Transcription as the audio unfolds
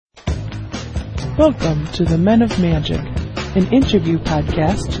Welcome to the Men of Magic, an interview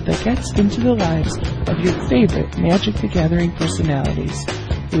podcast that gets into the lives of your favorite Magic the Gathering personalities.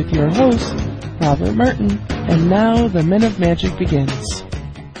 With your host, Robert Merton, and now the Men of Magic begins.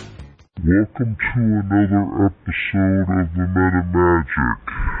 Welcome to another episode of the Men of Magic.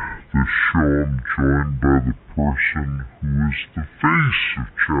 This show I'm joined by the person who is the face of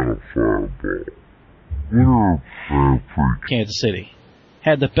Channel Fireball. Winner of Grand Prix Kansas City.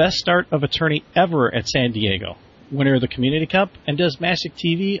 Had the best start of a tourney ever at San Diego. Winner of the Community Cup and does Magic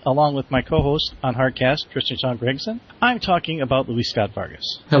TV along with my co-host on Hardcast, Tristan Sean Gregson. I'm talking about Luis Scott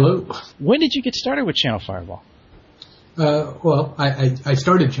Vargas. Hello. When did you get started with Channel Fireball? Well, I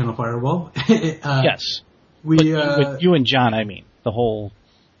started Channel Fireball. Yes. With you and John, I mean, the whole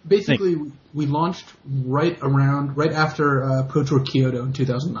basically thing. We launched right after Pro Tour Kyoto in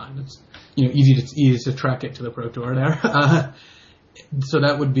 2009. It's easy to track it to the Pro Tour there. So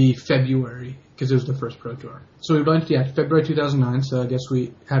that would be February because it was the first Pro Tour. So we launched February 2009. So I guess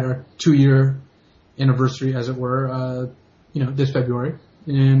we had our 2-year anniversary, as it were, this February.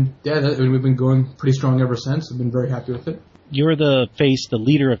 And we've been going pretty strong ever since. I've been very happy with it. You're the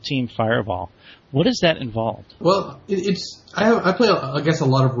leader of Team Fireball. What does that involve? Well, I play I guess a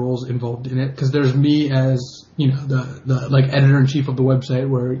lot of roles involved in it because there's me as the editor in chief of the website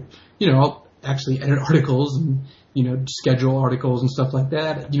where I'll actually edit articles and schedule articles and stuff like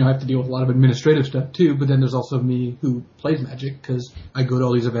that. I have to deal with a lot of administrative stuff too. But then there's also me who plays Magic because I go to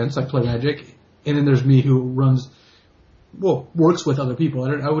all these events, I play Magic, and then there's me who works with other people.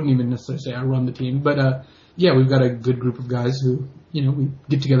 I wouldn't even necessarily say I run the team, but we've got a good group of guys who we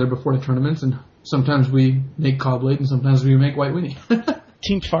get together before the tournaments, and sometimes we make Cobblade and sometimes we make White Winnie.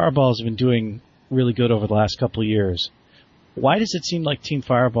 Team Fireball has been doing really good over the last couple of years. Why does it seem like Team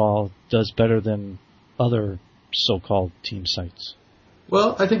Fireball does better than other so-called team sites?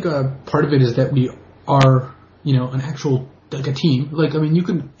 Well, I think part of it is that we are, an actual, like a team.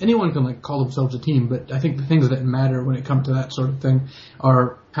 Anyone can call themselves a team, but I think the things that matter when it comes to that sort of thing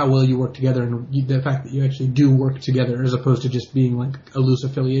are how well you work together and the fact that you actually do work together as opposed to just being a loose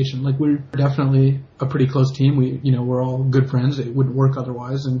affiliation. We're definitely a pretty close team. We're all good friends. It wouldn't work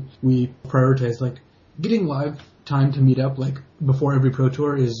otherwise, and we prioritize getting live time to meet up before every Pro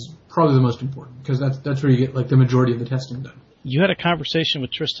Tour is probably the most important because that's where you get the majority of the testing done. You had a conversation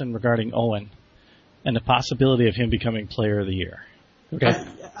with Tristan regarding Owen and the possibility of him becoming Player of the Year. Okay,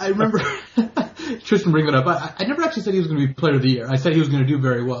 I remember Tristan bringing it up. I never actually said he was going to be Player of the Year. I said he was going to do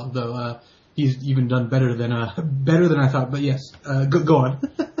very well, though. He's even done better than I thought. But yes, go on.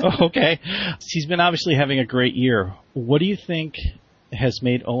 Oh, okay, he's been obviously having a great year. What do you think has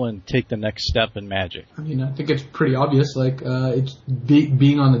made Owen take the next step in Magic? I think it's pretty obvious. It's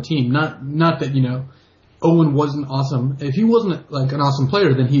being on the team. Not that Owen wasn't awesome. If he wasn't an awesome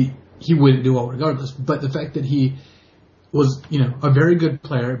player, then he wouldn't do well regardless. But the fact that he was a very good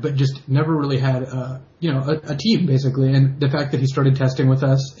player, but just never really had a team basically, and the fact that he started testing with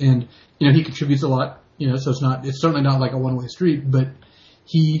us, and he contributes a lot. So it's certainly not a one-way street, but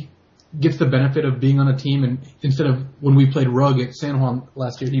he gets the benefit of being on a team, and instead of when we played Rug at San Juan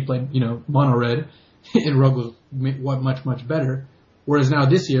last year, he played, mono red, and Rug was much, much better. Whereas now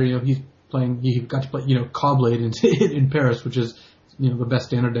this year, he got to play, Cobblade in Paris, which is, the best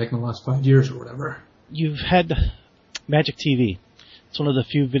standard deck in the last 5 years or whatever. You've had Magic TV. It's one of the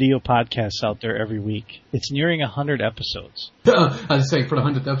few video podcasts out there every week. It's nearing 100 episodes. I was saying for the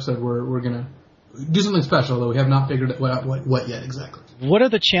 100th episode, we're going to do something special, though we have not figured out what yet exactly. What are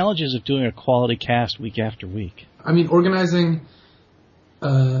the challenges of doing a quality cast week after week? Organizing,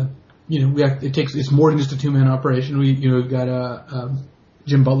 it's more than just a 2-man operation. We've got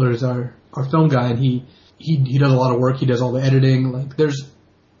Jim Butler is our film guy, and he does a lot of work. He does all the editing. There's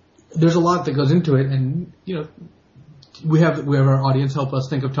a lot that goes into it, and we have our audience help us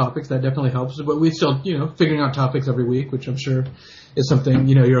think of topics. That definitely helps, but we still figuring out topics every week, which I'm sure is something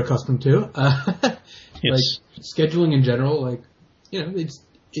you're accustomed to. Yes. Scheduling in general,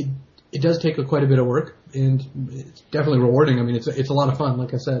 it does take quite a bit of work, and it's definitely rewarding. It's a lot of fun,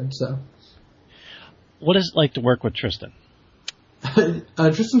 like I said. So, what is it like to work with Tristan?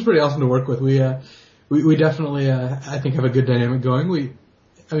 Tristan's pretty awesome to work with. We definitely I think have a good dynamic going.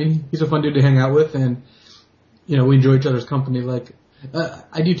 He's a fun dude to hang out with, and we enjoy each other's company.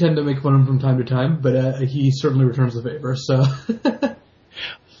 I do tend to make fun of him from time to time, but he certainly returns the favor. So,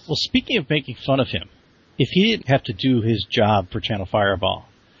 well, speaking of making fun of him, if he didn't have to do his job for Channel Fireball,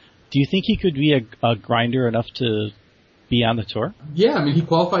 do you think he could be a grinder enough to be on the tour? Yeah, he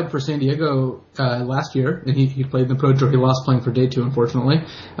qualified for San Diego last year, and he played in the Pro Tour. He lost playing for Day 2, unfortunately.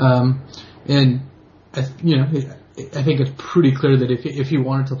 And I think it's pretty clear that if he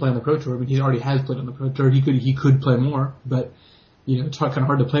wanted to play on the Pro Tour, I mean, he already has played on the Pro Tour. He could play more, but it's kind of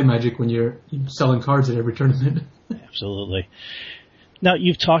hard to play Magic when you're selling cards at every tournament. Absolutely. Now,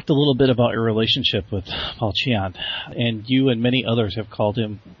 you've talked a little bit about your relationship with Paul Cheon, and you and many others have called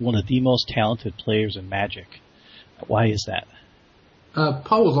him one of the most talented players in Magic. Why is that?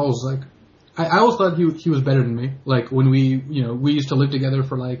 Paul was always like, I always thought he was better than me. Like when we used to live together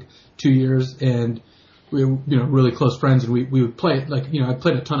for like 2 years, and we were really close friends, and we would play like I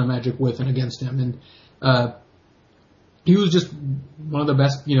played a ton of Magic with and against him, and he was just one of the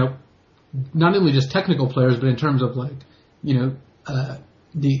best, not only just technical players, but in terms of like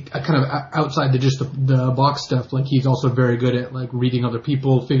the kind of outside the box stuff. Like he's also very good at like reading other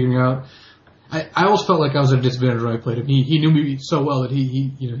people, figuring out. I always felt like I was at a disadvantage when I played him. He knew me so well that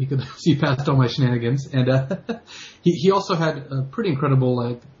he could see past all my shenanigans, and he also had a pretty incredible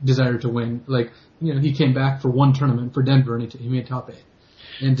like desire to win. Like he came back for one tournament for Denver and he made top 8,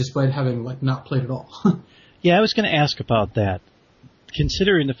 and despite having like not played at all. Yeah, I was going to ask about that.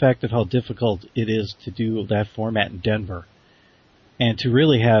 Considering the fact of how difficult it is to do that format in Denver, and to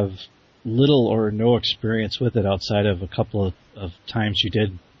really have little or no experience with it outside of a couple of times you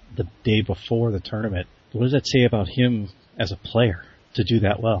did the day before the tournament, what does that say about him as a player to do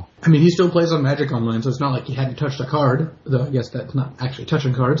that well? I mean, he still plays on Magic Online, so it's not like he hadn't touched a card, though I guess that's not actually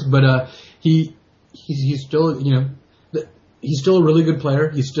touching cards, but he's still, he's still a really good player.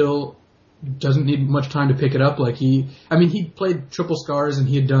 He still doesn't need much time to pick it up. Like he played Triple Scars and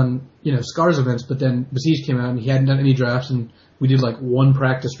he had done, Scars events, but then Besiege came out and he hadn't done any drafts, and we did like one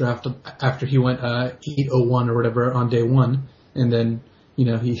practice draft after he went 8-0-1 or whatever on day 1, and then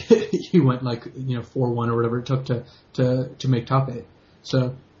he went like 4-1 or whatever it took to make top 8.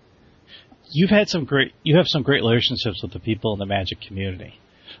 So you have some great relationships with the people in the Magic community.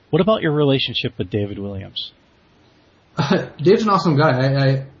 What about your relationship with David Williams? Dave's an awesome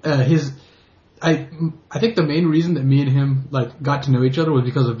guy. I think the main reason that me and him like got to know each other was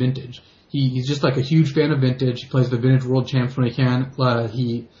because of Vintage. He's just like a huge fan of Vintage. He plays the Vintage World Champs when he can.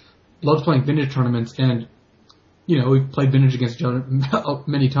 He loves playing Vintage tournaments, and we've played Vintage against each other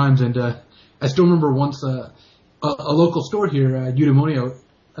many times. And I still remember once a local store here, Eudaimonia,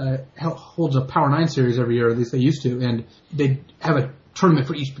 holds a Power 9 series every year, or at least they used to, and they have a tournament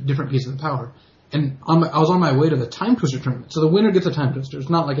for each different piece of the Power. And I was on my way to the Time Twister tournament, so the winner gets a Time Twister. It's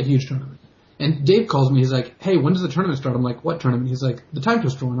not like a huge tournament. And Dave calls me. He's like, "Hey, when does the tournament start?" I'm like, "What tournament?" He's like, "The Time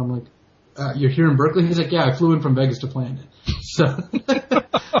Twister one." I'm like, "You're here in Berkeley?" He's like, "Yeah, I flew in from Vegas to play in it." So,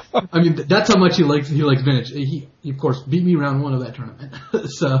 I mean, that's how much he likes Vintage. He of course beat me round 1 of that tournament.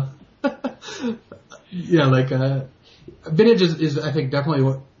 So, yeah, like Vintage is I think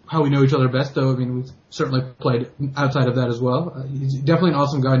definitely how we know each other best. Though I mean, we've certainly played outside of that as well. He's definitely an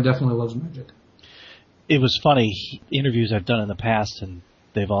awesome guy and definitely loves Magic. It was funny, interviews I've done in the past, and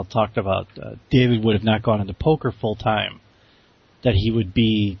they've all talked about David would have not gone into poker full time, that he would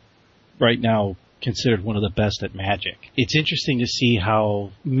be right now considered one of the best at Magic. It's interesting to see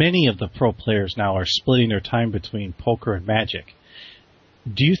how many of the pro players now are splitting their time between poker and Magic.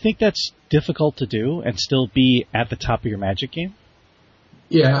 Do you think that's difficult to do and still be at the top of your Magic game?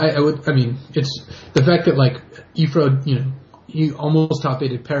 Yeah, I would. I mean, it's the fact that like Efro, he almost top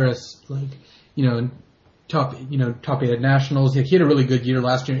 8 at Paris, like, and top 8 at Nationals. He had a really good year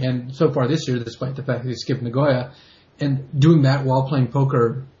last year, and so far this year, despite the fact that he skipped Nagoya, and doing that while playing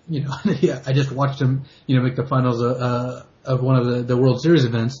poker. Yeah, I just watched him, make the finals of one of the World Series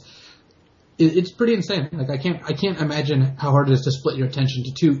events. It's pretty insane. Like I can't imagine how hard it is to split your attention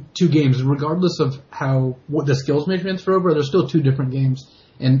to two games, regardless of what the skills may transfer over. There's still 2 different games,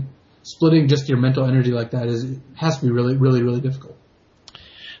 and splitting just your mental energy like that has to be really, really, really difficult.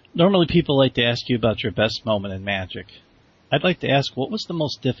 Normally, people like to ask you about your best moment in Magic. I'd like to ask, what was the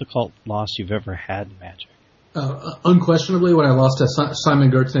most difficult loss you've ever had in Magic? Unquestionably, when I lost to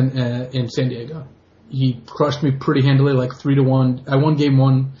Simon Gertzen in San Diego. He crushed me pretty handily, like 3-1. I won game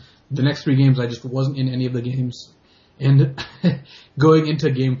 1. The next 3 games, I just wasn't in any of the games. And going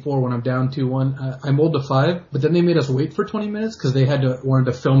into game 4, when I'm down 2-1, I mulled to 5. But then they made us wait for 20 minutes because they wanted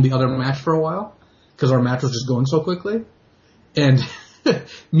to film the other match for a while because our match was just going so quickly. And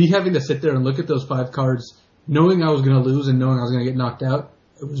me having to sit there and look at those 5 cards, knowing I was going to lose and knowing I was going to get knocked out,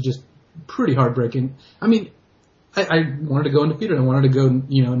 it was just pretty heartbreaking. I mean, I wanted to go undefeated. I wanted to go,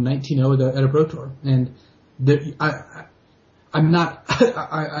 19-0 at a Pro Tour, and I'm not,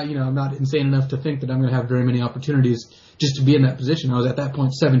 I'm not insane enough to think that I'm going to have very many opportunities just to be in that position. I was at that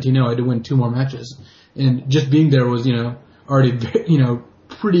point 17-0. I had to win 2 more matches, and just being there was, already,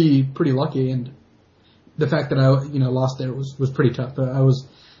 pretty lucky. And the fact that I, lost there was pretty tough. I was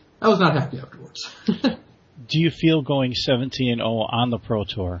not happy afterwards. Do you feel going 17-0 on the Pro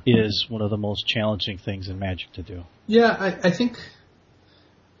Tour is one of the most challenging things in Magic to do? Yeah, I think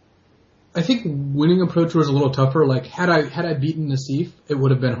winning a Pro Tour is a little tougher. Like, had I beaten Nassif, it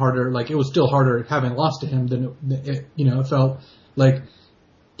would have been harder. Like, it was still harder having lost to him than it felt like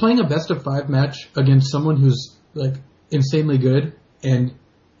playing a best of 5 match against someone who's like insanely good and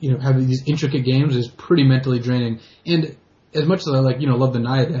having these intricate games is pretty mentally draining. And as much as I love the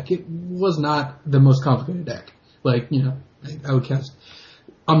Naya deck, it was not the most complicated deck. Like, I would cast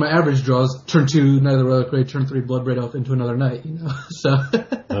on my average draws, turn 2 Knight of the Royal Parade, turn 3 Bloodbraid Elf into another Knight, So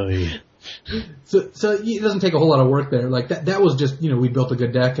Oh, yeah. So it doesn't take a whole lot of work there. Like that was just, we built a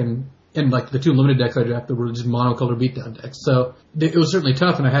good deck and like the 2 limited decks I drafted were just monocolor beatdown decks. So it was certainly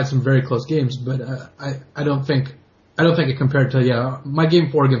tough and I had some very close games, but I don't think it compared to, my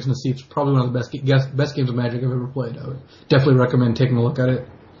game 4 against Nassif is probably one of the best games of Magic I've ever played. I would definitely recommend taking a look at it.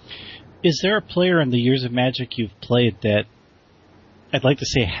 Is there a player in the years of Magic you've played that I'd like to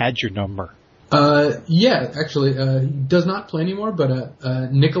say had your number? Yeah, actually, he does not play anymore, but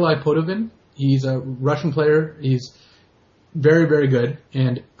Nikolai Potovin, he's a Russian player. He's very, very good,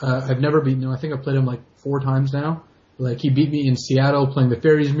 and I've never beaten him. I think I've played him like 4 times now. Like, he beat me in Seattle playing the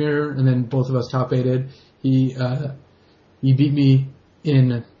Fairies Mirror, and then both of us top-8'd. He beat me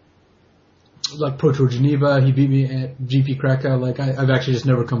in like Pro Tour Geneva. He beat me at GP Krakow. Like, I've actually just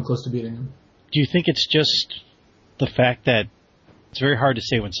never come close to beating him. Do you think it's just the fact that it's very hard to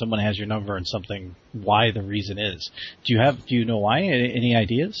say when someone has your number and something, why the reason is? Do you know why? Any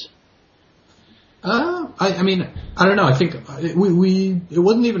ideas? I mean, I don't know. I think it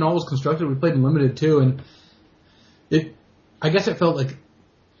wasn't even always constructed. We played in limited too, and I guess it felt like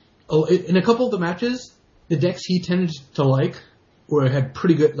in a couple of the matches, the decks he tended to like had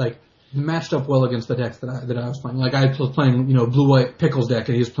pretty good, like, matched up well against the decks that I was playing. Like, I was playing, blue-white Pickles deck,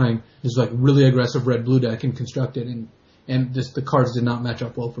 and he was playing this like really aggressive red-blue deck and constructed, and the cards did not match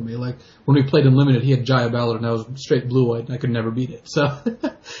up well for me. Like, when we played in limited, he had Jaya Ballard, and I was straight blue-white, and I could never beat it. So,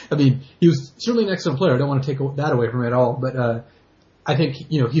 I mean, he was certainly an excellent player. I don't want to take that away from him at all, but I think,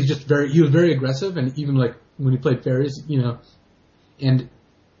 he was very aggressive, and even, like, when he played Fairies, and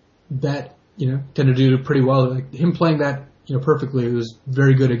that, tended to do pretty well. Like, him playing that, perfectly, it was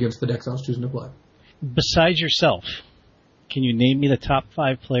very good against the decks I was choosing to play. Besides yourself, can you name me the top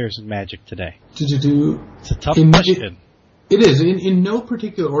 5 players in Magic today? It's a tough question. It is. In no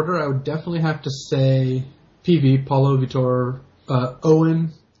particular order, I would definitely have to say PV, Paulo, Vitor,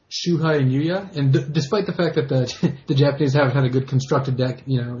 Owen, Shuhei, and Yuya. And despite the fact that the Japanese haven't had a good constructed deck,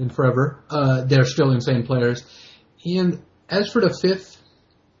 in forever, they're still insane players. And as for the 5th,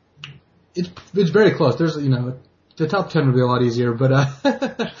 it's very close. There's, the top 10 would be a lot easier, but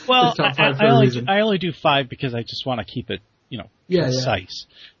well, top 5 for a reason. I only do 5 because I just want to keep it, concise.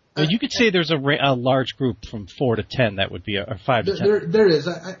 Yeah. But you could say there's a large group from 4 to 10 that would be or 5 to 10. There is.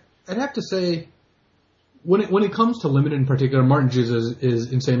 I'd have to say when it comes to limited in particular, Martin Juz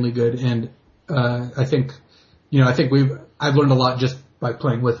is insanely good, and I think I've learned a lot just by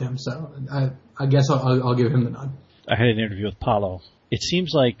playing with him. So I guess I'll give him the nod. I had an interview with Paulo. It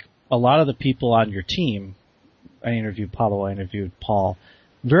seems like a lot of the people on your team. I interviewed Paulo. I interviewed Paul.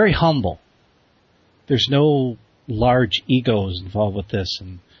 Very humble. There's no large egos involved with this,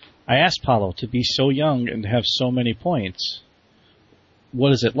 and I asked Paulo, to be so young and to have so many points,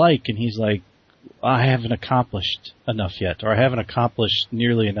 what is it like? And he's like, I haven't accomplished enough yet, or I haven't accomplished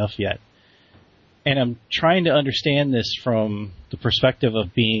nearly enough yet. And I'm trying to understand this from the perspective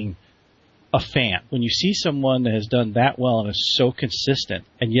of being a fan. When you see someone that has done that well and is so consistent,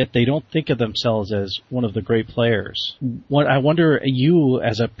 and yet they don't think of themselves as one of the great players, I wonder, you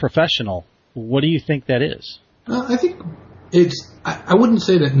as a professional, what do you think that is? I think I wouldn't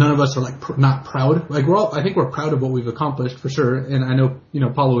say that none of us are like not proud. Like, I think we're proud of what we've accomplished for sure, and I know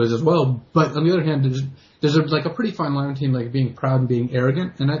Paulo is as well. But on the other hand, there's like a pretty fine line between like being proud and being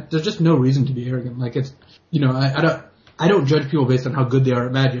arrogant, and there's just no reason to be arrogant. Like, it's I don't judge people based on how good they are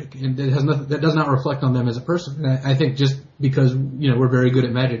at Magic, and that does not reflect on them as a person. And I think just because we're very good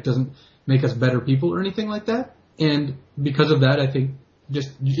at Magic doesn't make us better people or anything like that. And because of that, I think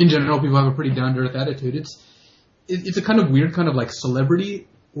just in general people have a pretty down to earth attitude. It's a kind of weird kind of like celebrity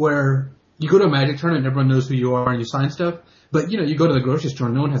where you go to a Magic tournament and everyone knows who you are and you sign stuff, but you go to the grocery store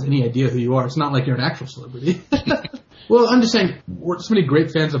and no one has any idea who you are. It's not like you're an actual celebrity. Well, I'm just saying, we're so many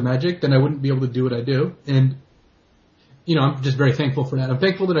great fans of Magic, then I wouldn't be able to do what I do, and I'm just very thankful for that. I'm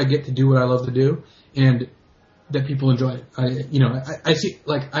thankful that I get to do what I love to do, and that people enjoy it. I see,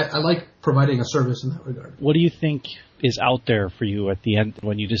 like, I like providing a service in that regard. What do you think is out there for you at the end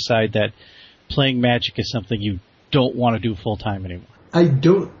when you decide that playing Magic is something you don't want to do full time anymore? I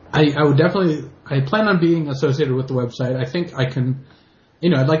don't I would definitely. I plan on being associated with the website. I think I can.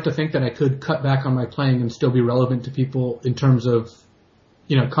 I'd like to think that I could cut back on my playing and still be relevant to people in terms of,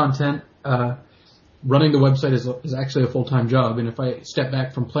 content. Running the website is actually a full-time job, and if I step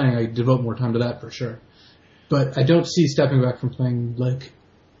back from playing, I devote more time to that for sure. But I don't see stepping back from playing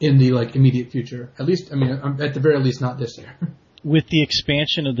in the immediate future. At least, at the very least, not this year. With the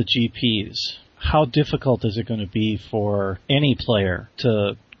expansion of the GPs, how difficult is it going to be for any player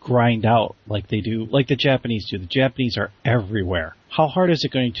to grind out like they do, like the Japanese do? The Japanese are everywhere. How hard is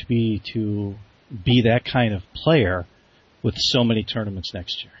it going to be that kind of player with so many tournaments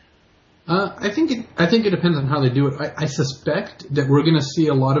next year? I think it depends on how they do it. I suspect that we're going to see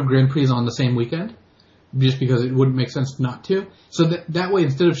a lot of Grand Prix on the same weekend, just because it wouldn't make sense not to. So that way,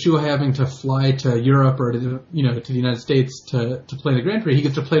 instead of Shuhei having to fly to Europe or to the United States to play the Grand Prix, he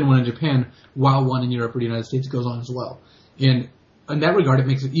gets to play one in Japan while one in Europe or the United States goes on as well. And in that regard, it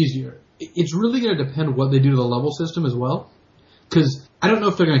makes it easier. It's really going to depend what they do to the level system as well, because I don't know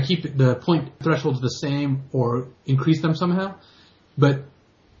if they're going to keep the point thresholds the same or increase them somehow. But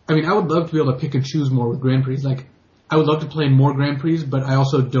I would love to be able to pick and choose more with Grand Prix. I would love to play in more Grand Prix, but I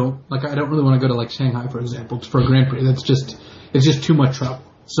also don't really want to go to Shanghai, for example, for a Grand Prix. It's just too much trouble.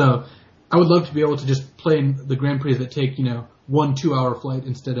 So I would love to be able to just play in the Grand Prix that take 1-2 hour flight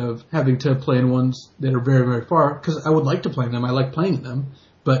instead of having to play in ones that are very, very far, because I would like to play in them. I like playing in them,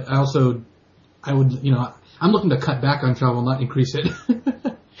 but I'm looking to cut back on travel, not increase it.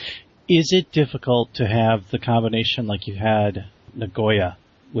 Is it difficult to have the combination like you had Nagoya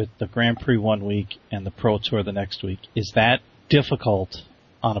with the Grand Prix 1 week and the Pro Tour the next week? Is that difficult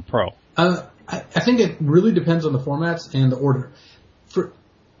on a pro? I think it really depends on the formats and the order.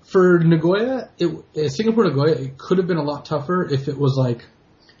 For Nagoya, Singapore Nagoya, it could have been a lot tougher if it was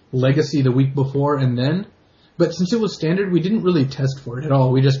Legacy the week before and then. But since it was standard, we didn't really test for it at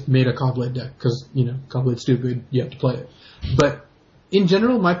all. We just made a Cobblade deck because, Cobblade's stupid, you have to play it. But in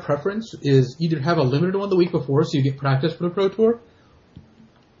general, my preference is either have a limited one the week before so you get practice for the Pro Tour,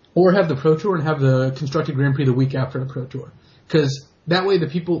 or have the Pro Tour and have the constructed Grand Prix the week after the Pro Tour. Because that way the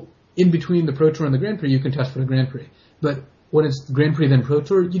people in between the Pro Tour and the Grand Prix, you can test for the Grand Prix. But when it's Grand Prix then Pro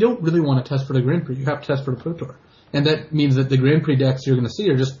Tour, you don't really want to test for the Grand Prix. You have to test for the Pro Tour. And that means that the Grand Prix decks you're going to see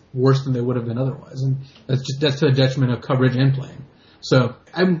are just worse than they would have been otherwise. And that's to the detriment of coverage and playing. So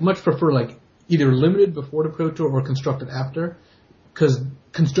I much prefer either limited before the Pro Tour or constructed after. Because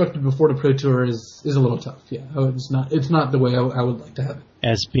constructed before the Pro Tour is a little tough. Yeah, it's not the way I would like to have it.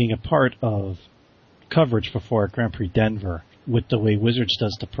 As being a part of coverage before Grand Prix Denver, with the way Wizards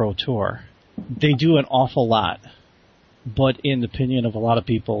does the Pro Tour, they do an awful lot. But in the opinion of a lot of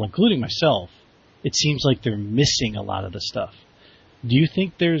people, including myself, it seems like they're missing a lot of the stuff. Do you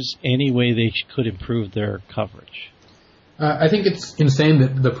think there's any way they could improve their coverage? I think it's insane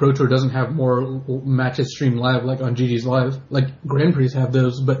that the Pro Tour doesn't have more matches streamed live on GG's Live. Grand Prix have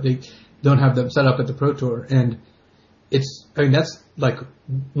those, but they don't have them set up at the Pro Tour. And that's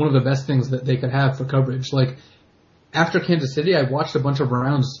one of the best things that they could have for coverage. After Kansas City, I watched a bunch of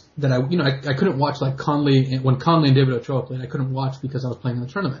rounds that I couldn't watch Conley, when Conley and David Ochoa played, I couldn't watch because I was playing in the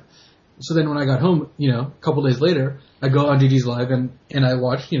tournament. So then when I got home, a couple days later, I go on GG's Live and I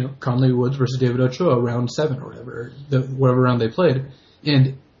watched, Conley Woods versus David Ochoa round 7 or whatever round they played.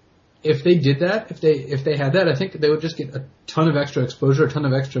 And if they did that, if they had that, I think they would just get a ton of extra exposure, a ton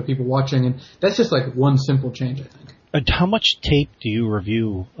of extra people watching, and that's just one simple change, I think. And how much tape do you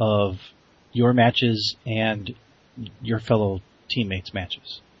review of your matches and your fellow teammates'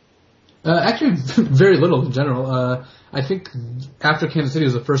 matches? Actually, very little in general. I think after Kansas City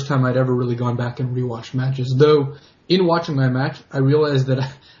was the first time I'd ever really gone back and rewatched matches. Though, in watching my match, I realized that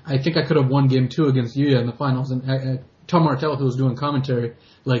I think I could have won Game 2 against Yuya in the finals, and Tom Martell, who was doing commentary,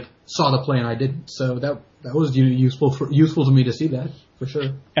 saw the play and I didn't. So that was useful to me to see that, for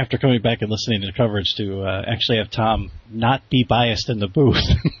sure. After coming back and listening to the coverage, to actually have Tom not be biased in the booth.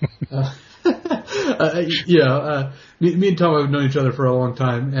 Me and Tom have known each other for a long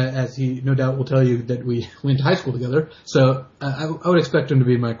time, as he no doubt will tell you that we went to high school together. So I would expect him to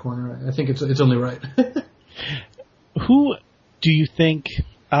be in my corner. I think it's only right. Who do you think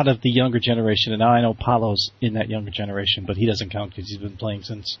out of the younger generation, and now I know Paulo's in that younger generation, but he doesn't count because he's been playing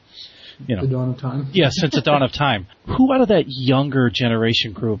since, the dawn of time. Yeah, since the dawn of time. Who out of that younger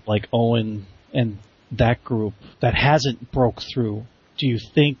generation group, like Owen and that group, that hasn't broke through, do you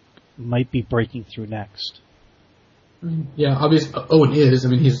think might be breaking through next? Yeah, obviously Owen is.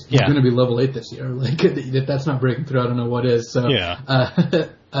 He's going to be level 8 this year. If that's not breaking through, I don't know what is. So yeah.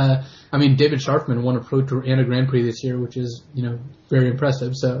 David Sharfman won a Pro Tour and a Grand Prix this year, which is very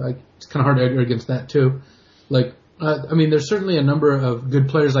impressive. So it's kind of hard to argue against that too. I mean, there's certainly a number of good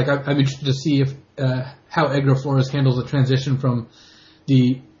players. Like, I'm interested to see if how Edgar Flores handles the transition from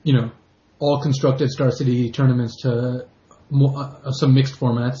the, all constructed Star City tournaments to some mixed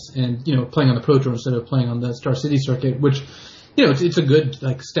formats and, playing on the Pro Tour instead of playing on the Star City circuit, which, it's a good,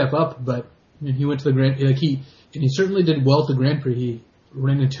 step up, but he went to the Grand, he certainly did well at the Grand Prix. He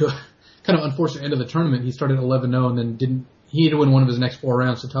ran into a kind of unfortunate end of the tournament. He started 11-0 and then he had to win one of his next 4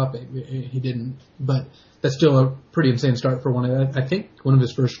 rounds to top 8. He didn't, but that's still a pretty insane start for one of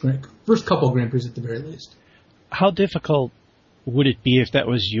his first couple Grand Prix at the very least. How difficult would it be if that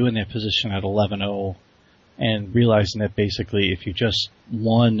was you in that position at 11-0 and realizing that basically if you just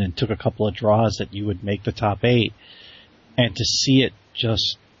won and took a couple of draws that you would make the top 8 and to see it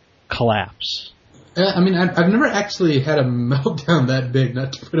just collapse? I mean, I've never actually had a meltdown that big,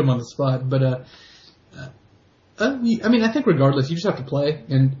 not to put him on the spot, but I mean, I think regardless, you just have to play,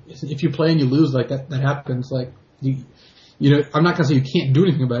 and if you play and you lose, like that happens. Like I'm not gonna say you can't do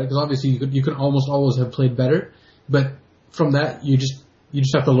anything about it because obviously you can almost always have played better, but from that you just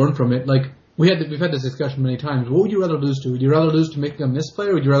have to learn from it. Like we've had this discussion many times. What would you rather lose to? Would you rather lose to making a misplay,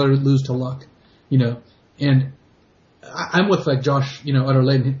 or would you rather lose to luck? And I'm with like Josh,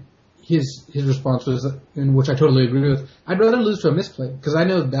 Utterlade. His response was, in which I totally agree with. I'd rather lose to a misplay because I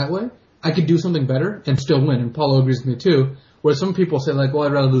know that way I could do something better and still win. And Paulo agrees with me too. Where some people say like, well,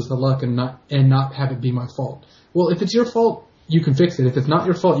 I'd rather lose the luck and not have it be my fault. Well, if it's your fault, you can fix it. If it's not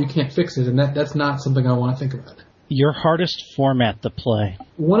your fault, you can't fix it, and that's not something I want to think about. Your hardest format to play?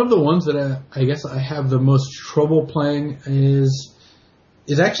 One of the ones that I guess I have the most trouble playing is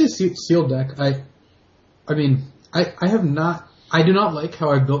actually sealed deck. I do not like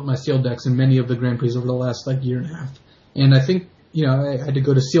how I built my sealed decks in many of the Grand Prix over the last year and a half, and I think I had to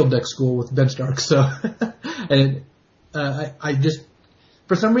go to sealed deck school with Ben Stark, so and I just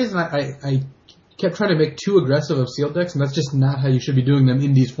for some reason I kept trying to make too aggressive of sealed decks, and that's just not how you should be doing them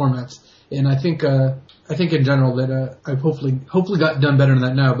in these formats. And I think in general that I've hopefully got done better than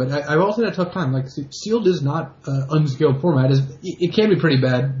that now. But I've also had a tough time. Like sealed is not an unskilled format. It can be pretty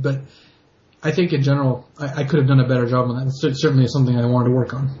bad, but I think in general I could have done a better job on that. It certainly is something I wanted to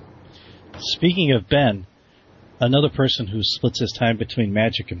work on. Speaking of Ben, another person who splits his time between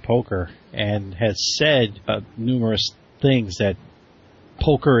Magic and poker and has said numerous things that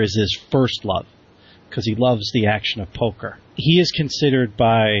poker is his first love because he loves the action of poker. He is considered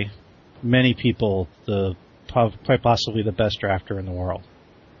by many people quite possibly the best drafter in the world.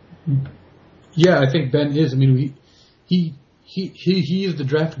 Yeah, I think Ben is. I mean, he is the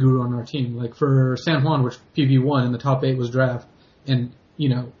draft guru on our team. Like for San Juan, which PB won, in the top 8 was draft, and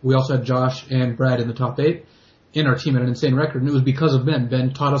we also had Josh and Brad in the top 8. In our team had an insane record, and it was because of Ben.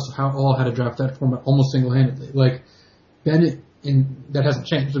 Ben taught us how to draft that format almost single-handedly. Like Ben, and that hasn't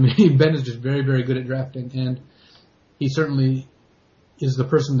changed. I mean, Ben is just very, very good at drafting, and he certainly is the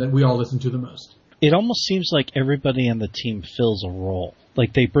person that we all listen to the most. It almost seems like everybody on the team fills a role.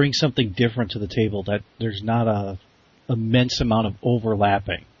 Like they bring something different to the table, that there's not a immense amount of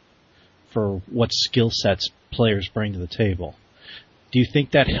overlapping for what skill sets players bring to the table. Do you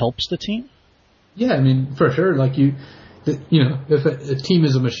think that helps the team? Yeah, I mean, for sure. Like if a team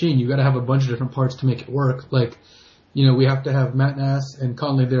is a machine, you got to have a bunch of different parts to make it work. Like, we have to have Matt Nass and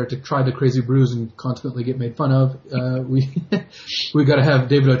Conley there to try the crazy brews and constantly get made fun of. We got to have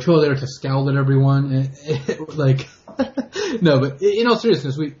David Ochoa there to scowl at everyone. No, but in all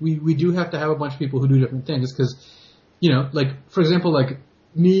seriousness, we do have to have a bunch of people who do different things because, for example,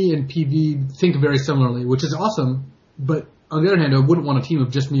 me and PV think very similarly, which is awesome. But on the other hand, I wouldn't want a team of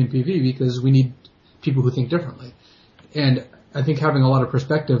just me and PV because we need people who think differently. And I think having a lot of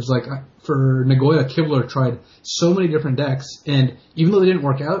perspectives, for Nagoya, Kibler tried so many different decks, and even though they didn't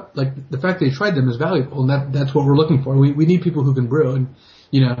work out, the fact that he tried them is valuable, and that's what we're looking for. We need people who can brew, and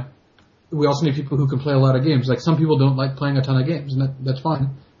we also need people who can play a lot of games. Some people don't like playing a ton of games, and that's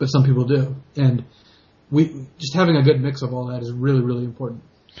fine, but some people do. And just having a good mix of all that is really, really important.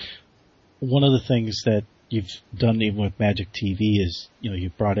 One of the things that you've done even with Magic TV is,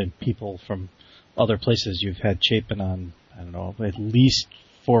 you've brought in people from other places. You've had Chapin on, I don't know, at least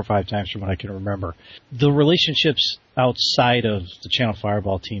 4 or 5 times from what I can remember. The relationships outside of the Channel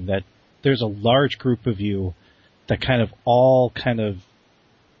Fireball team, that there's a large group of you that all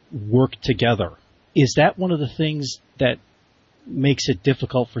work together. Is that one of the things that makes it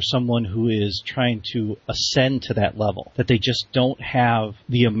difficult for someone who is trying to ascend to that level, that they just don't have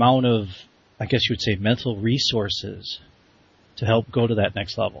the amount of, I guess you would say, mental resources to help go to that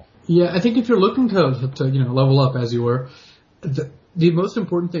next level? Yeah, I think if you're looking to level up, as you were, the most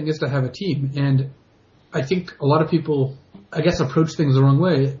important thing is to have a team. And I think a lot of people, I guess, approach things the wrong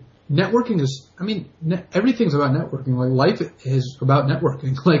way. networking is, everything's about networking. Like, life is about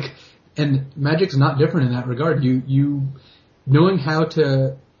networking. Like, and Magic's not different in that regard. You knowing how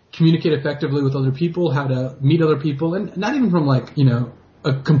to communicate effectively with other people, how to meet other people, and not even from like,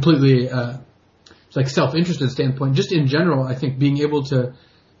 a completely, like self-interested standpoint, just in general, I think being able to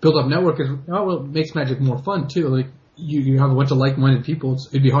build up network is, what makes Magic more fun too. Like, you have a bunch of like-minded people,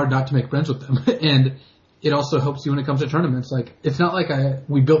 it'd be hard not to make friends with them. And it also helps you when it comes to tournaments. Like, it's not like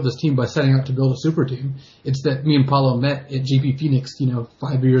we built this team by setting out to build a super team. It's that me and Paulo met at GP Phoenix,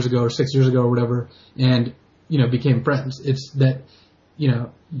 5 years ago or 6 years ago or whatever, and, became friends. It's that,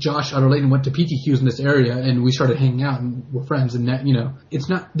 Josh Utterlayton went to PTQs in this area and we started hanging out and we're friends, and that, it's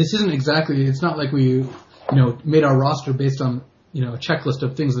not like we, made our roster based on, a checklist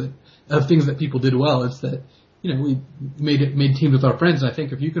of things that people did well. It's that, we made teams with our friends. And I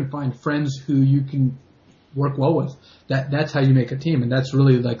think if you can find friends who you can work well with, that's how you make a team, and that's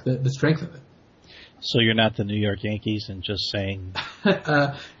really like the strength of it. So you're not the New York Yankees and just saying...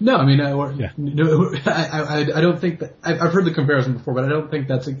 No, I don't think that... I've heard the comparison before, but I don't think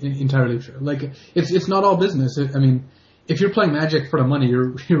that's entirely true. Like, it's not all business. If you're playing Magic for the money,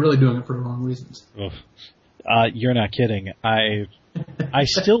 you're really doing it for the wrong reasons. You're not kidding. I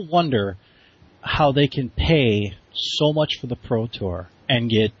still wonder how they can pay so much for the Pro Tour and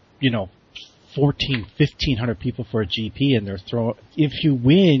get, 1,500 people for a GP, and if you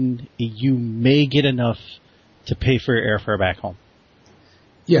win, you may get enough to pay for your airfare back home.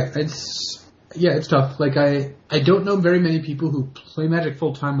 Yeah, it's tough. Like, I don't know very many people who play Magic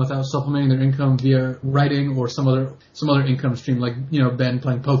full time without supplementing their income via writing or some other income stream, like, Ben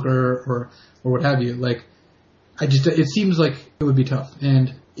playing poker or what have you. Like, it seems like it would be tough,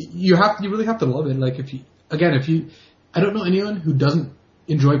 and you really have to love it. Like, I don't know anyone who doesn't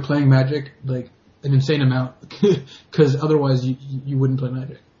enjoy playing Magic like an insane amount, because otherwise you wouldn't play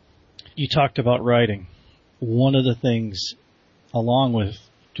Magic. You talked about writing. One of the things, along with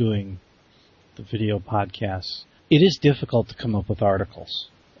doing the video podcasts, it is difficult to come up with articles.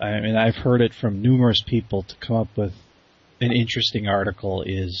 I've heard it from numerous people. To come up with an interesting article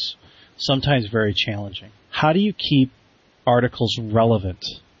is sometimes very challenging. How do you keep articles relevant?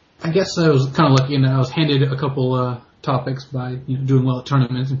 I guess I was kind of lucky in that I was handed a couple topics by doing well at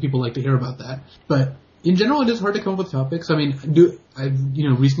tournaments, and people like to hear about that. But in general, it is hard to come up with topics. I've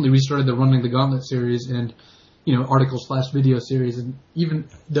recently restarted the Running the Gauntlet series and article/video series, and even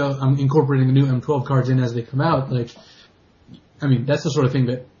though I'm incorporating the new M12 cards in as they come out, that's the sort of thing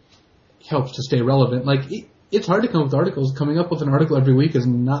that helps to stay relevant. Like, it's hard to come up with articles. Coming up with an article every week is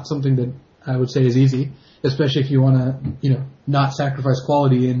not something that I would say is easy, especially if you want to, not sacrifice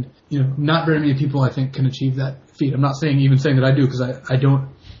quality, and, not very many people, I think, can achieve that feat. I'm not saying that I do, because I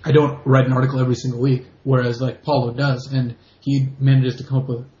don't write an article every single week, whereas like Paulo does, and he manages to come up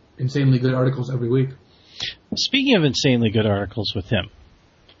with insanely good articles every week. Speaking of insanely good articles with him,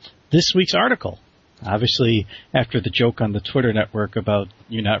 this week's article, obviously after the joke on the Twitter network about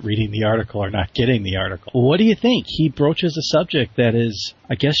you not reading the article or not getting the article, what do you think? He broaches a subject that is,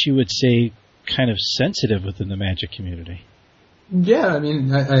 I guess you would say, kind of sensitive within the Magic community. Yeah,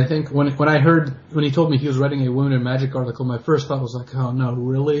 I think when he told me he was writing a Women in Magic article, my first thought was like, oh no,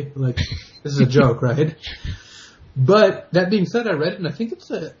 really? Like, this is a joke, right? But that being said, I read it, and I think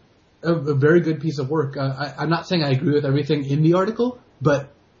it's a very good piece of work. I'm not saying I agree with everything in the article,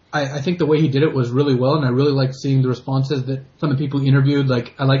 but I think the way he did it was really well, and I really liked seeing the responses that some of the people he interviewed.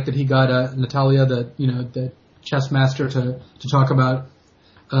 Like, I liked that he got Natalia, the chess master, to talk about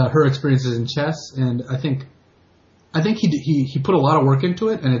her experiences in chess, and I think he put a lot of work into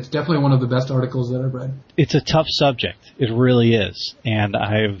it, and it's definitely one of the best articles that I've read. It's a tough subject. It really is. And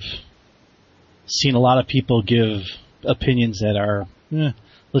I've seen a lot of people give opinions that are,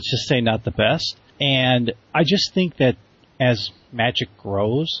 let's just say, not the best. And I just think that as Magic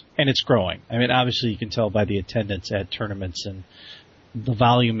grows, and it's growing, obviously you can tell by the attendance at tournaments and the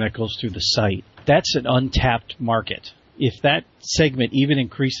volume that goes through the site, that's an untapped market. If that segment even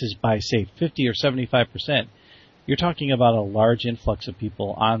increases by, say, 50 or 75%, you're talking about a large influx of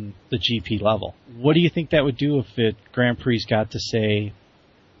people on the GP level. What do you think that would do if Grand Prix got to, say,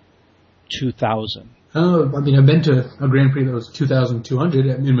 2,000? I've been to a Grand Prix that was 2,200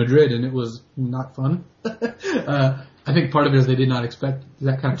 in Madrid, and it was not fun. I think part of it is they did not expect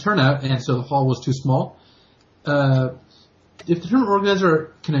that kind of turnout, and so the hall was too small. If the tournament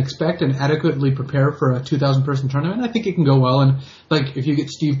organizer can expect and adequately prepare for a 2,000-person tournament, I think it can go well. And like, if you get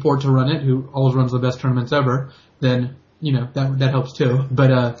Steve Port to run it, who always runs the best tournaments ever, then that helps too.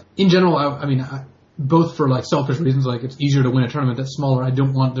 But in general, both for like selfish reasons, like it's easier to win a tournament that's smaller. I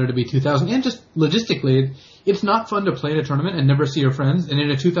don't want there to be 2,000, and just logistically, it's not fun to play in a tournament and never see your friends. And in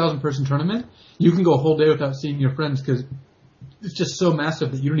a 2,000-person tournament, you can go a whole day without seeing your friends because it's just so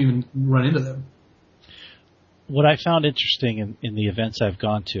massive that you don't even run into them. What I found interesting in the events I've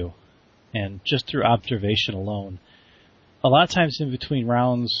gone to, and just through observation alone, a lot of times in between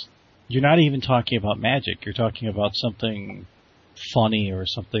rounds, you're not even talking about Magic. You're talking about something funny or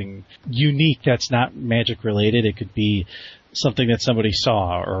something unique that's not Magic related. It could be something that somebody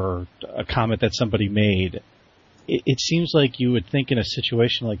saw or a comment that somebody made. It seems like you would think in a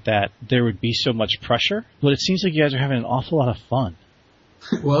situation like that there would be so much pressure, but it seems like you guys are having an awful lot of fun.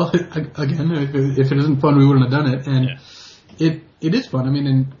 Well, again, if it isn't fun, we wouldn't have done it, and it is fun. I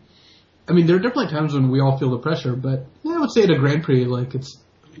mean, there are definitely times when we all feel the pressure, but I would say at a Grand Prix, like it's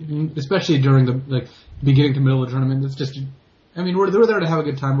especially during the beginning to middle of the tournament, it's just. I mean, we're there to have a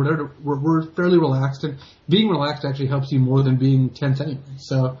good time. We're fairly relaxed, and being relaxed actually helps you more than being tense anyway.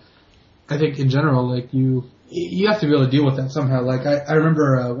 So, I think in general, like you have to be able to deal with that somehow. Like I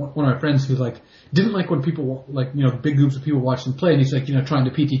remember one of my friends who didn't like when people big groups of people watch them play, and he's trying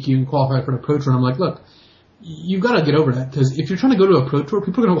to PTQ and qualify for the pro tour. And I'm like, look, you've got to get over that because if you're trying to go to a pro tour,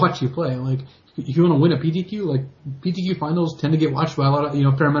 people are going to watch you play. Like if you want to win a PTQ, like PTQ finals tend to get watched by a lot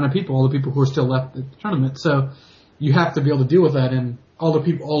of fair amount of people, all the people who are still left at the tournament. So you have to be able to deal with that, and all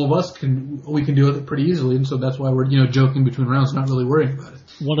of us can deal with it pretty easily, and so that's why we're joking between rounds, not really worrying about it.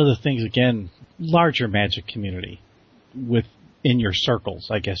 One of the things, again, larger Magic community within your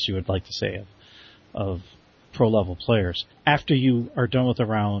circles, I guess you would like to say, of pro-level players. After you are done with a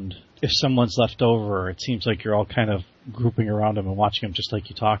round, if someone's left over, it seems like you're all kind of grouping around them and watching them just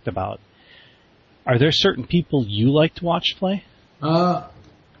like you talked about. Are there certain people you like to watch play? I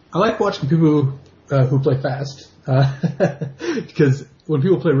like watching people who play fast. Because when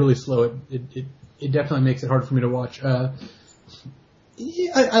people play really slow, it definitely makes it hard for me to watch. I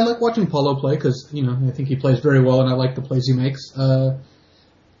like watching Paulo play because I think he plays very well, and I like the plays he makes. I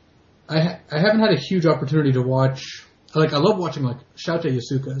haven't had a huge opportunity to watch. I love watching Shouta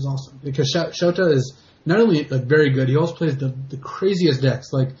Yasuka is awesome because Shouta is not only very good, he also plays the craziest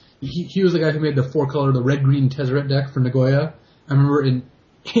decks. Like he was the guy who made the 4-color, the red-green Tezzeret deck for Nagoya. I remember in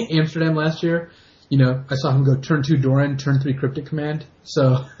Amsterdam last year. I saw him go turn 2 Doran, turn 3 Cryptic Command.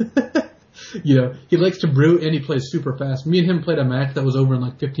 So, he likes to brew and he plays super fast. Me and him played a match that was over in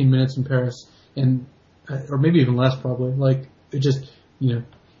 15 minutes in Paris, and or maybe even less probably. It just,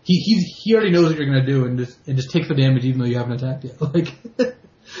 he already knows what you're gonna do and just takes the damage even though you haven't attacked yet.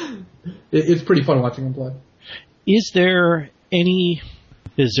 It's pretty fun watching him play. Is there any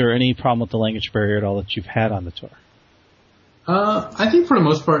problem with the language barrier at all that you've had on the tour? I think for the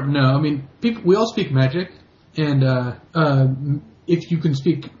most part, no. I mean, we all speak Magic, and if you can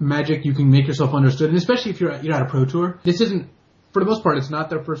speak Magic, you can make yourself understood. And especially if you're at a pro tour, this isn't, for the most part, it's not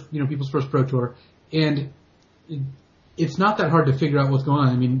their first, people's first pro tour, and it's not that hard to figure out what's going on.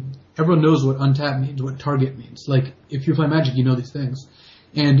 I mean, everyone knows what untap means, what target means. Like, if you play Magic, you know these things.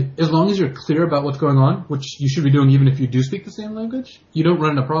 And as long as you're clear about what's going on, which you should be doing even if you do speak the same language, you don't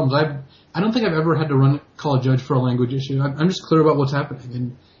run into problems. I don't think I've ever had to call a judge for a language issue. I'm just clear about what's happening.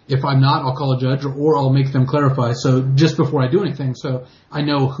 And if I'm not, I'll call a judge or I'll make them clarify. So just before I do anything, so I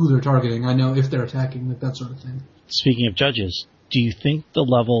know who they're targeting. I know if they're attacking, that sort of thing. Speaking of judges, do you think the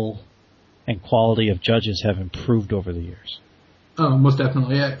level and quality of judges have improved over the years? Oh, most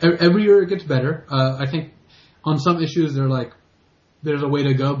definitely. Yeah. Every year it gets better. I think on some issues there's a way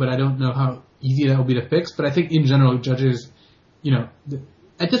to go, but I don't know how easy that will be to fix. But I think in general, judges,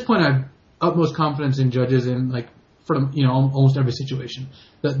 at this point, I have utmost confidence in judges in for almost every situation.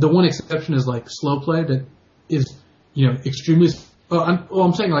 The one exception is slow play that is extremely.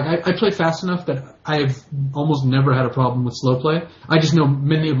 I'm saying I play fast enough that I've almost never had a problem with slow play. I just know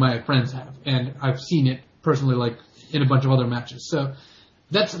many of my friends have, and I've seen it personally in a bunch of other matches. So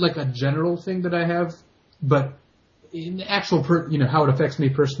that's a general thing that I have, but. In the actual, how it affects me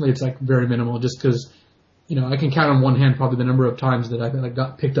personally, it's very minimal. Just because, I can count on one hand probably the number of times that I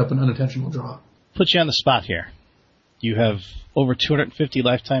got picked up an unintentional draw. Put you on the spot here. You have over 250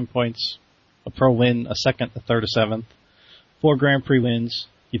 lifetime points, a pro win, a second, a third, a seventh, 4 Grand Prix wins.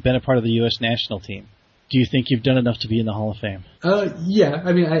 You've been a part of the U.S. national team. Do you think you've done enough to be in the Hall of Fame? Yeah.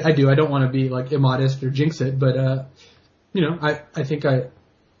 I mean, I do. I don't want to be immodest or jinx it, but I think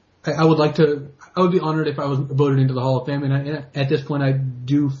I would like to. I would be honored if I was voted into the Hall of Fame, and at this point, I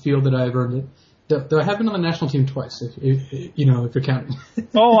do feel that I've earned it. Though I have been on the national team twice, if you're counting.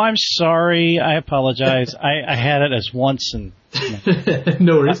 Oh, I'm sorry. I apologize. I had it as once, and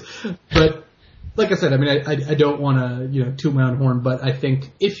no worries. But like I said, I mean, I don't want to toot my own horn, but I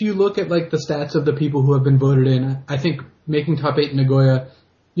think if you look at the stats of the people who have been voted in, I think making top 8 in Nagoya,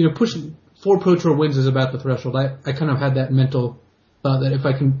 pushing 4 Pro Tour wins is about the threshold. I kind of had that mental thought that if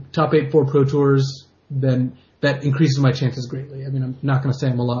I can top 8 4 Pro Tours, then that increases my chances greatly. I mean, I'm not going to say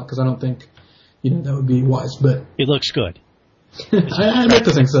I'm a lot because I don't think, that would be wise, but... It looks good. I'd like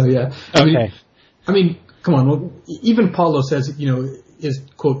to think so, yeah. Okay. I mean, come on. Well, even Paulo says, is,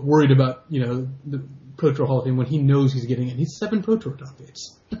 quote, worried about, the Pro Tour Hall of Fame when he knows he's getting in. He's 7 Pro Tour top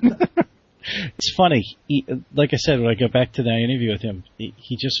 8s. It's funny. Like I said, when I go back to that interview with him,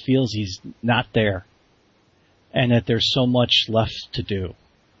 he just feels he's not there and that there's so much left to do.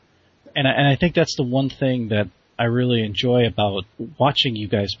 And I think that's the one thing that I really enjoy about watching you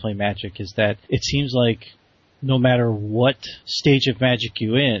guys play Magic is that it seems like no matter what stage of Magic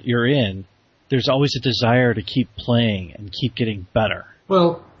you're in, there's always a desire to keep playing and keep getting better.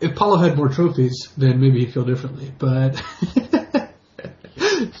 Well, if Paulo had more trophies, then maybe he'd feel differently, but...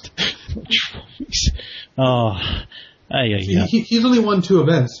 Trophies. Oh, yeah. He's only won 2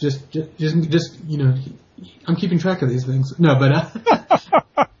 events. Just, I'm keeping track of these things. No, but,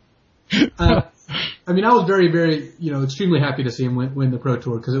 I mean, I was very, very, extremely happy to see him win the Pro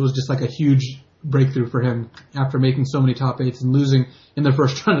Tour because it was just like a huge breakthrough for him after making so many top 8s and losing in the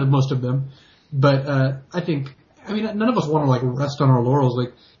first round of most of them. But, I think, none of us want to like rest on our laurels.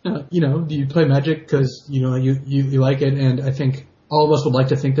 Like, do you play Magic because, you like it? And I think all of us would like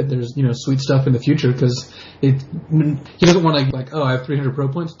to think that there's, sweet stuff in the future because he doesn't want to like, oh, I have 300 pro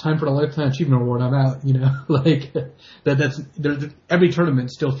points, time for the Lifetime Achievement Award, I'm out, like every tournament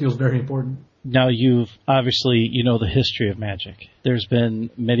still feels very important. Now you've obviously, the history of Magic. There's been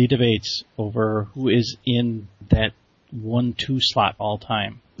many debates over who is in that 1-2 slot all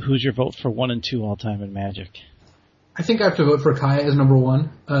time. Who's your vote for 1 and 2 all time in Magic? I think I have to vote for Kai as number 1,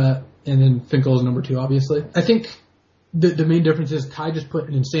 and then Finkel as number 2, obviously. I think the main difference is Kai just put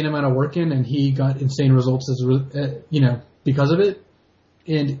an insane amount of work in, and he got insane results because of it.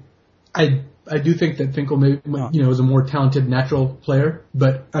 And I do think that Finkel is a more talented natural player,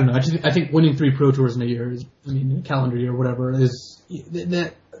 but I don't know. I think winning 3 Pro Tours in a year in a calendar year, or whatever, is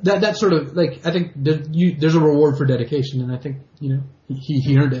that sort of like I think there's a reward for dedication, and I think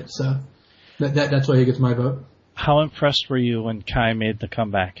he earned it. So that's why he gets my vote. How impressed were you when Kai made the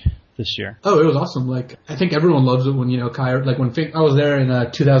comeback this year? Oh, it was awesome. Like, I think everyone loves it when, Kai, like when I was there in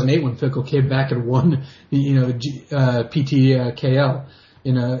 2008 when Finkel came back and won, KL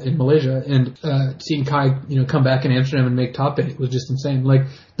in Malaysia, and seeing Kai, come back in Amsterdam and make top 8 was just insane. Like,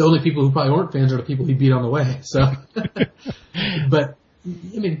 the only people who probably weren't fans are the people he beat on the way. So, but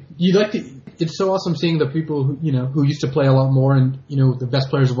it's so awesome seeing the people who used to play a lot more and, the best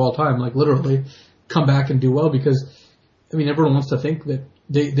players of all time, like literally come back and do well because, everyone wants to think that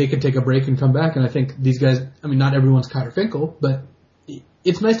they could take a break and come back. And I think these guys, not everyone's Kai or Finkel, but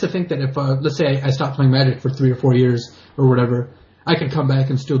it's nice to think that if, let's say I stopped playing Magic for 3 or 4 years or whatever, I could come back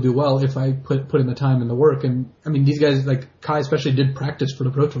and still do well if I put in the time and the work. And, these guys, like Kai especially, did practice for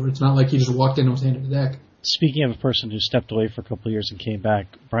the Pro Tour. It's not like he just walked in and was handed the deck. Speaking of a person who stepped away for a couple of years and came back,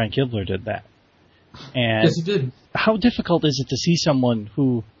 Brian Kibler did that. And yes, he did. How difficult is it to see someone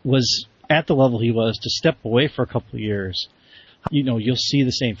who was at the level he was to step away for a couple of years? You'll see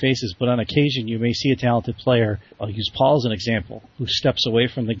the same faces, but on occasion you may see a talented player, I'll use Paul as an example, who steps away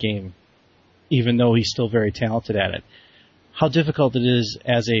from the game, even though he's still very talented at it. How difficult it is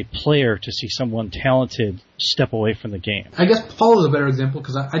as a player to see someone talented step away from the game. I guess Paul is a better example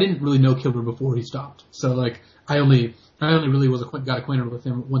because I didn't really know Kibler before he stopped. So like I only really got acquainted with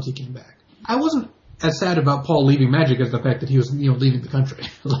him once he came back. I wasn't as sad about Paul leaving Magic as the fact that he was leaving the country.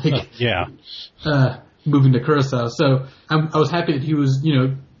 Moving to Curacao. So I was happy that he was,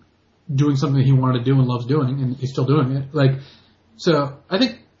 doing something he wanted to do and loves doing, and he's still doing it. So I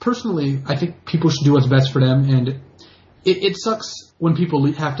think personally, people should do what's best for them, and it sucks when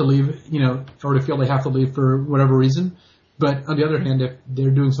people have to leave, or to feel they have to leave for whatever reason. But on the other hand, if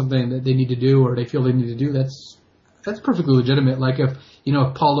they're doing something that they need to do or they feel they need to do, that's perfectly legitimate. Like if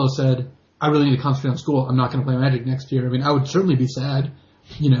Paulo said, I really need to concentrate on school, I'm not going to play Magic next year. I would certainly be sad,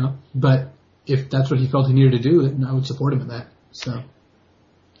 but if that's what he felt he needed to do, then I would support him in that. So,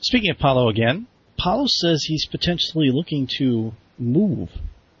 speaking of Paulo again, Paulo says he's potentially looking to move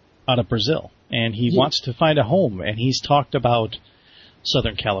out of Brazil, and he wants to find a home, and he's talked about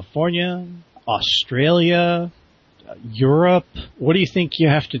Southern California, Australia, Europe. What do you think you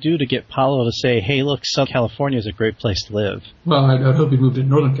have to do to get Paulo to say, hey, look, Southern California is a great place to live? Well, I hope he moved to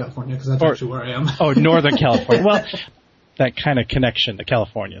Northern California, because that's actually where I am. Oh, Northern California. Well, that kind of connection, the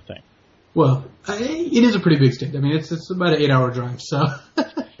California thing. Well, it is a pretty big state. It's about an 8-hour drive, so.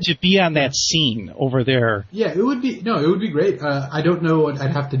 To be on that scene over there. Yeah, it would be great. I don't know what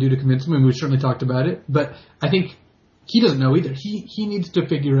I'd have to do to convince him, and we've certainly talked about it, but I think he doesn't know either. He needs to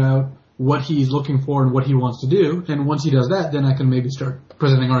figure out what he's looking for and what he wants to do. And once he does that, then I can maybe start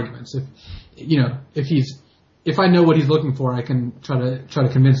presenting arguments. If I know what he's looking for, I can try to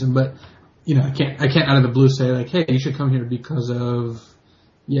convince him. But I can't out of the blue say like, hey, you should come here because of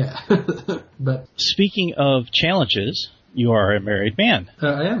But speaking of challenges, you are a married man.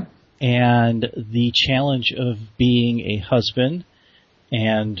 I am. And the challenge of being a husband,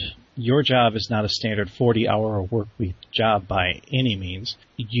 and your job is not a standard 40-hour work week job by any means.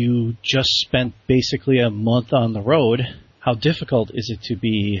 You just spent basically a month on the road. How difficult is it to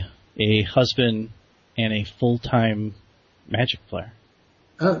be a husband and a full-time Magic player?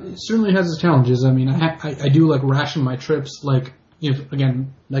 It certainly has its challenges. I mean, I do like ration my trips. Like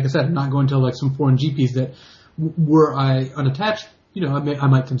like I said, I'm not going to like some foreign GPs that were I unattached. I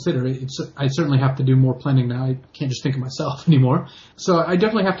might consider it. I certainly have to do more planning now. I can't just think of myself anymore. So I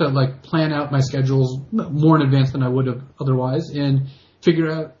definitely have to like plan out my schedules more in advance than I would have otherwise, and figure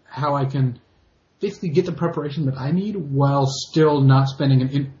out how I can basically get the preparation that I need while still not spending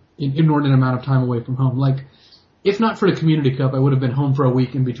an inordinate amount of time away from home. Like, if not for the Community Cup, I would have been home for a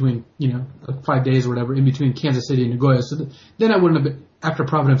week in between, 5 days or whatever, in between Kansas City and Nagoya. So then I wouldn't have been, after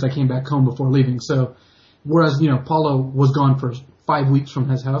Providence, I came back home before leaving. So whereas, Paulo was gone for 5 weeks from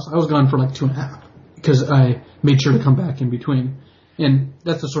his house, I was gone for like 2.5 because I made sure to come back in between. And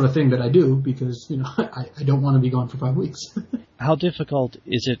that's the sort of thing that I do because, I don't want to be gone for 5 weeks. How difficult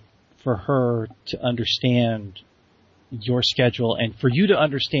is it for her to understand your schedule and for you to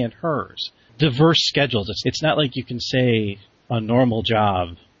understand hers? Diverse schedules. It's not like you can say a normal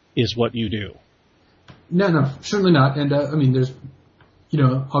job is what you do. No, certainly not. And, there's,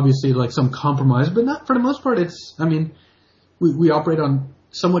 obviously like some compromise, but not for the most part. We operate on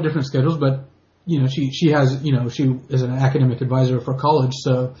somewhat different schedules, but, she has, she is an academic advisor for college.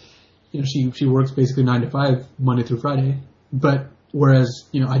 So, she works basically 9 to 5 Monday through Friday, but whereas,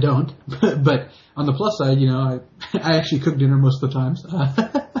 I don't, but on the plus side, I actually cook dinner most of the times.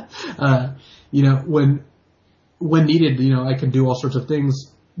 When needed, I can do all sorts of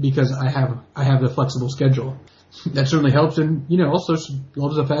things because I have the flexible schedule. That certainly helps, and also she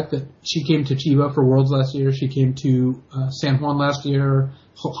loves the fact that she came to Chiba for Worlds last year. She came to San Juan last year,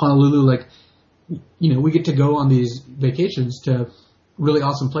 Honolulu. Like, we get to go on these vacations to really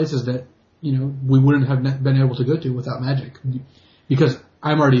awesome places that we wouldn't have been able to go to without Magic, because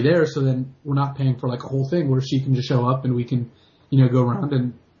I'm already there. So then we're not paying for like a whole thing where she can just show up and we can go around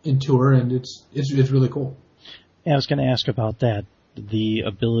and tour, and it's really cool. Yeah, I was going to ask about that. The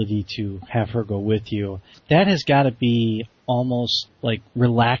ability to have her go with you, that has got to be almost like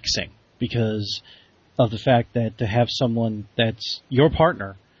relaxing because of the fact that to have someone that's your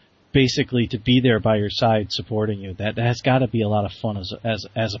partner basically to be there by your side supporting you, that has got to be a lot of fun as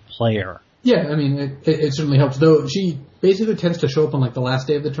a player. Yeah, it certainly helps, though she basically tends to show up on like the last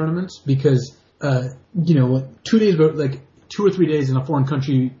day of the tournaments because 2 days, like 2 or 3 days in a foreign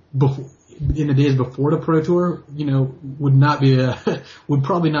country before, in the days before the Pro Tour, would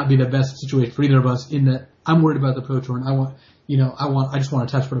probably not be the best situation for either of us, in that I'm worried about the Pro Tour and I just want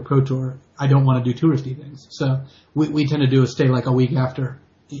to touch for the Pro Tour. I don't want to do touristy things. So we tend to do a stay like a week after,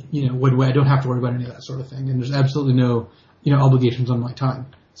 when I don't have to worry about any of that sort of thing. And there's absolutely no, obligations on my time.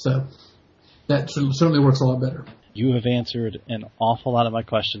 So that certainly works a lot better. You have answered an awful lot of my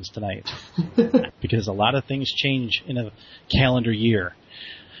questions tonight because a lot of things change in a calendar year.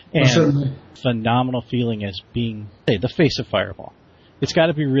 And phenomenal feeling as being the face of Fireball. It's got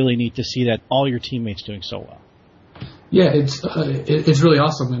to be really neat to see that all your teammates doing so well. Yeah, it's really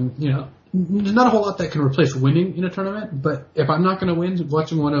awesome, and there's not a whole lot that can replace winning in a tournament. But if I'm not going to win,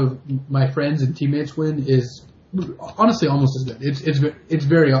 watching one of my friends and teammates win is honestly almost as good. It's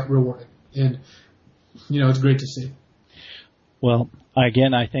very rewarding, and it's great to see. Well,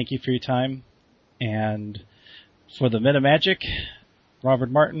 again, I thank you for your time, and for the Meta Magic,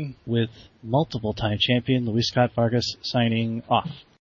 Robert Martin with multiple-time champion Luis Scott Vargas signing off.